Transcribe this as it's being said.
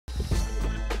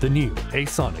The new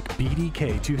Acesonic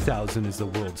BDK-2000 is the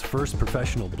world's first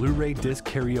professional Blu-ray disc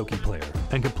karaoke player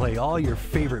and can play all your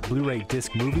favorite Blu-ray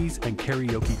disc movies and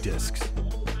karaoke discs.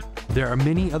 There are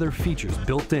many other features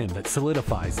built in that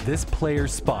solidifies this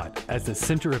player's spot as the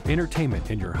center of entertainment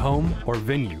in your home or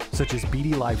venue, such as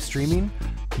BD live streaming,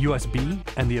 USB,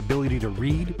 and the ability to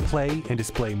read, play, and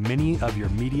display many of your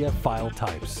media file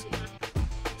types.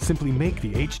 Simply make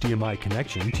the HDMI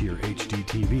connection to your HD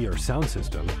TV or sound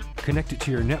system, connect it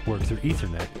to your network through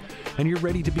Ethernet, and you're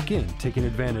ready to begin taking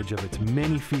advantage of its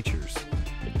many features.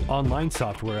 Online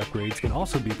software upgrades can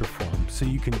also be performed so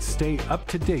you can stay up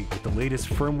to date with the latest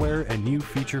firmware and new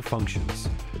feature functions.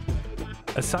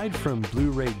 Aside from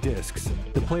Blu-ray discs,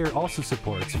 the player also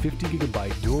supports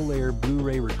 50GB dual-layer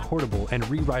Blu-ray recordable and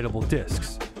rewritable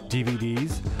discs,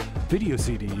 DVDs, video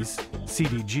CDs,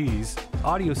 CD+Gs,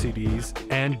 audio CDs,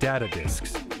 and data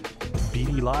discs.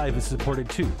 BD Live is supported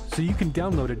too, so you can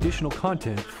download additional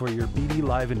content for your BD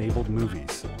Live enabled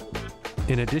movies.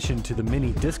 In addition to the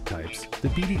many disc types, the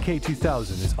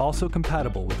BDK-2000 is also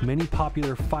compatible with many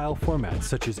popular file formats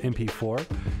such as MP4,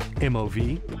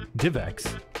 MOV,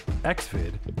 DivX,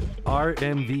 XVID,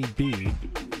 RMVB,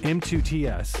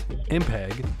 M2TS,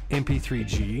 MPEG,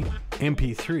 MP3G,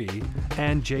 MP3,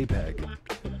 and JPEG.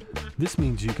 This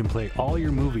means you can play all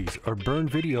your movies or burn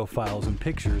video files and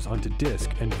pictures onto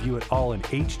disc and view it all in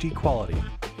HD quality,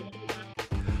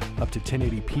 up to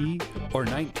 1080p or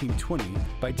 1920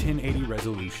 by 1080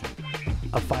 resolution.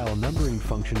 A file numbering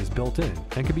function is built in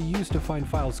and can be used to find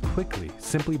files quickly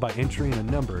simply by entering a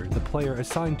number the player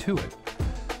assigned to it.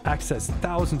 Access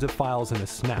thousands of files in a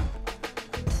snap.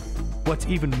 What's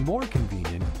even more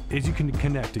convenient is you can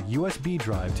connect a USB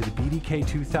drive to the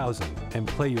BDK-2000 and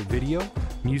play your video,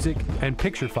 music, and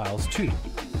picture files too.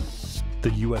 The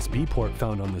USB port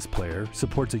found on this player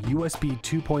supports a USB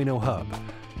 2.0 hub,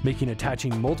 making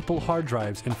attaching multiple hard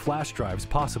drives and flash drives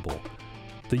possible.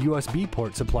 The USB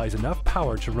port supplies enough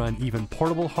power to run even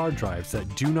portable hard drives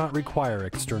that do not require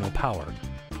external power.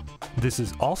 This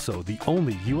is also the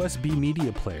only USB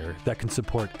media player that can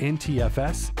support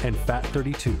NTFS and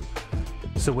FAT32.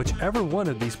 So whichever one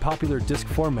of these popular disc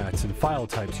formats and file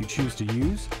types you choose to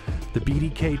use, the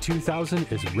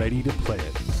BDK-2000 is ready to play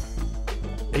it.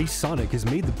 Acesonic has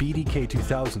made the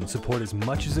BDK-2000 support as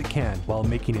much as it can while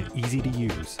making it easy to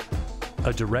use.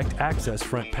 A direct access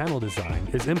front panel design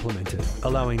is implemented,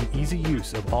 allowing easy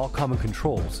use of all common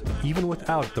controls, even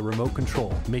without the remote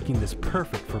control, making this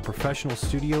perfect for professional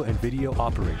studio and video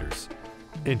operators.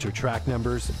 Enter track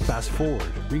numbers, fast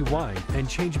forward, rewind, and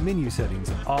change menu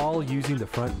settings, all using the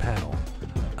front panel.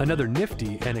 Another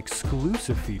nifty and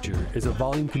exclusive feature is a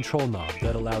volume control knob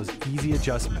that allows easy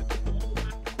adjustment.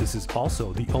 This is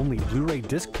also the only Blu-ray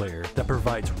disc player that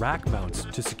provides rack mounts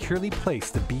to securely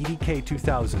place the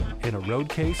BDK-2000 in a road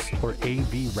case or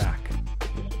AV rack.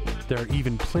 There are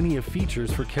even plenty of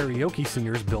features for karaoke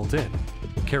singers built in.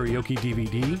 Karaoke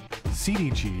DVD,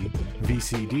 CD+G,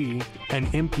 VCD, and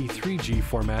MP3G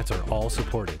formats are all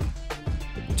supported.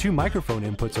 2 microphone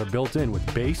inputs are built in with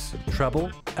bass,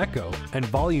 treble, echo, and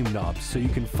volume knobs so you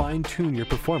can fine-tune your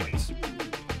performance.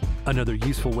 Another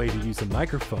useful way to use the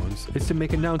microphones is to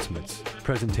make announcements,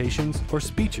 presentations, or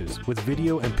speeches with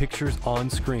video and pictures on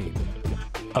screen.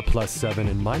 A +7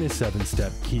 and -7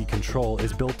 step key control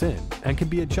is built in and can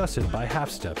be adjusted by half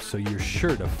steps so you're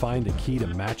sure to find a key to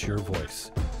match your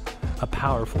voice. A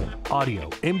powerful audio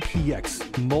MPX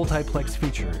multiplex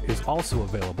feature is also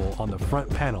available on the front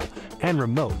panel and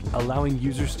remote, allowing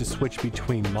users to switch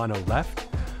between mono left,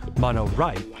 mono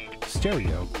right,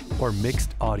 stereo, or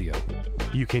mixed audio.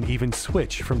 You can even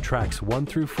switch from tracks 1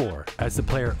 through 4 as the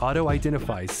player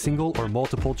auto-identifies single or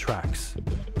multiple tracks.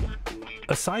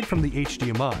 Aside from the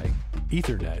HDMI,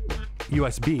 Ethernet,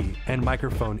 USB, and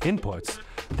microphone inputs,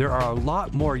 there are a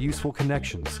lot more useful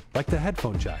connections, like the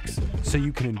headphone jacks, so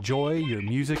you can enjoy your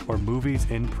music or movies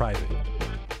in private.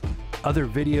 Other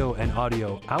video and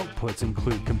audio outputs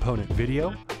include component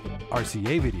video,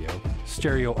 RCA video,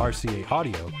 stereo RCA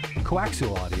audio,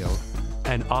 coaxial audio,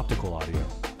 and optical audio.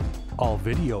 All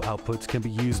video outputs can be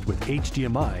used with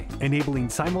HDMI, enabling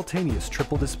simultaneous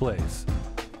triple displays.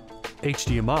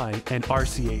 HDMI and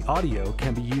RCA audio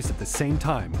can be used at the same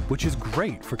time, which is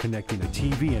great for connecting a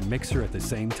TV and mixer at the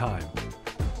same time.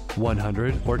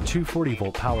 100 or 240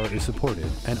 volt power is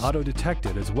supported and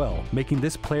auto-detected as well, making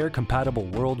this player compatible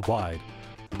worldwide.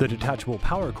 The detachable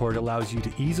power cord allows you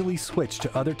to easily switch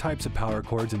to other types of power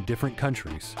cords in different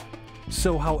countries.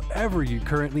 So however you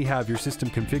currently have your system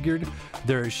configured,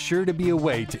 there is sure to be a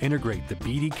way to integrate the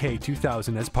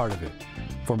BDK-2000 as part of it.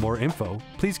 For more info,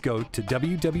 please go to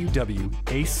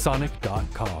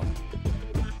www.acesonic.com.